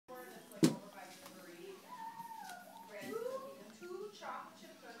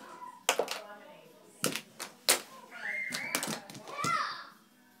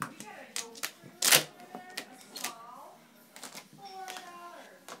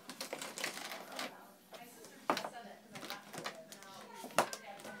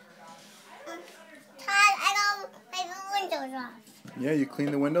Yeah, you clean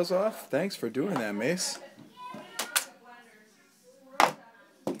the windows off? Thanks for doing that, Mace.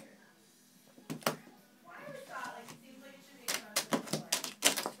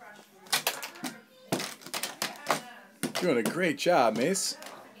 Doing a great job, Mace.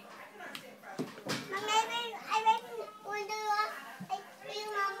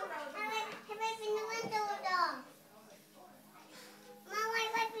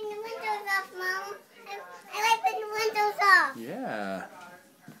 Yeah.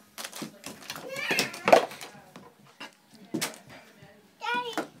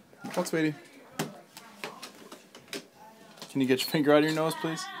 Daddy. What, sweetie? Can you get your finger out of your nose,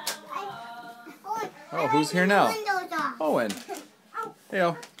 please? Oh, who's here now? Owen. Hey,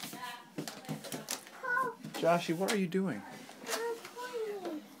 oh. Joshy, what are you doing? Get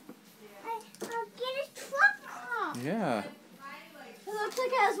his truck off. Yeah. It looks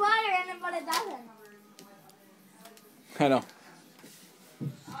like it has water in it, but it doesn't. I know.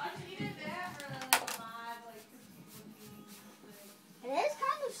 It is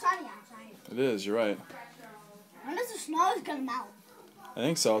kind of sunny outside. It is, you're right. When does the snow is gonna melt? I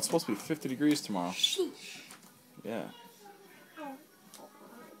think so. It's supposed to be 50 degrees tomorrow. Sheesh. Yeah.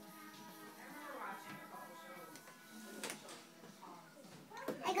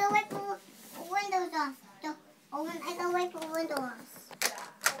 I gotta wipe the windows off. I gotta wipe the windows off.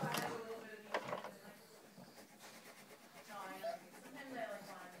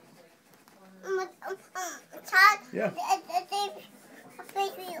 Todd, Yeah.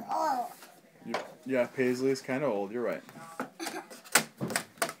 Basically old. Yeah, Paisley's kind of old. You're right.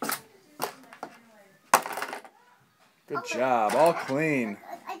 Good job. All clean.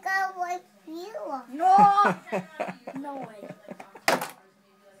 I gotta wipe you off. No. No way.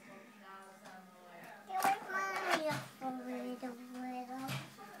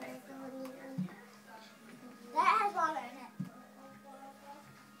 That has water in it.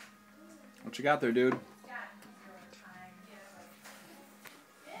 What you got there, dude?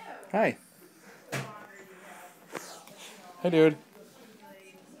 Hi. Hey, dude.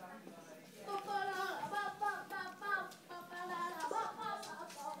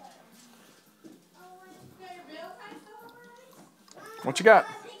 What you got?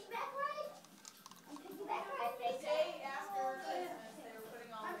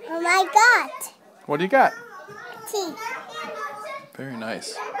 Oh my God. What do you got? Tea. Very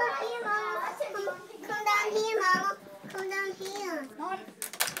nice. Come down here, Mama. Come down here.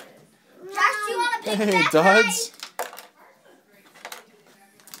 Josh, do you want to Hey, Duds.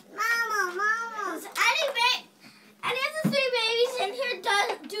 Mama. Any of the three babies in here,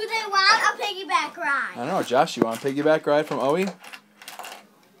 do they want a piggyback ride? I don't know, Josh. You want a piggyback ride from Owie?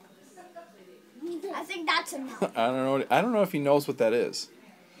 I think that's enough. I don't know if he knows what that is.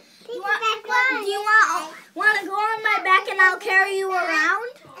 Do you want to go on my back and I'll carry you around?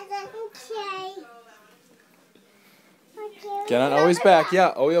 Okay. Get on Owie's back.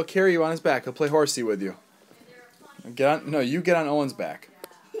 Yeah, Owie will carry you on his back. He'll play horsey with you. Get on. No, you get on Owen's back.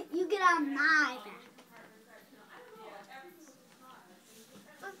 You get on my back.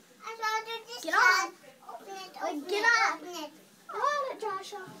 Get on. Get on. Come on,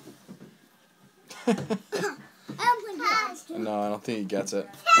 Joshua. I don't think he wants to. No, I don't think he gets it.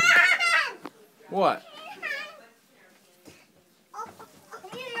 What?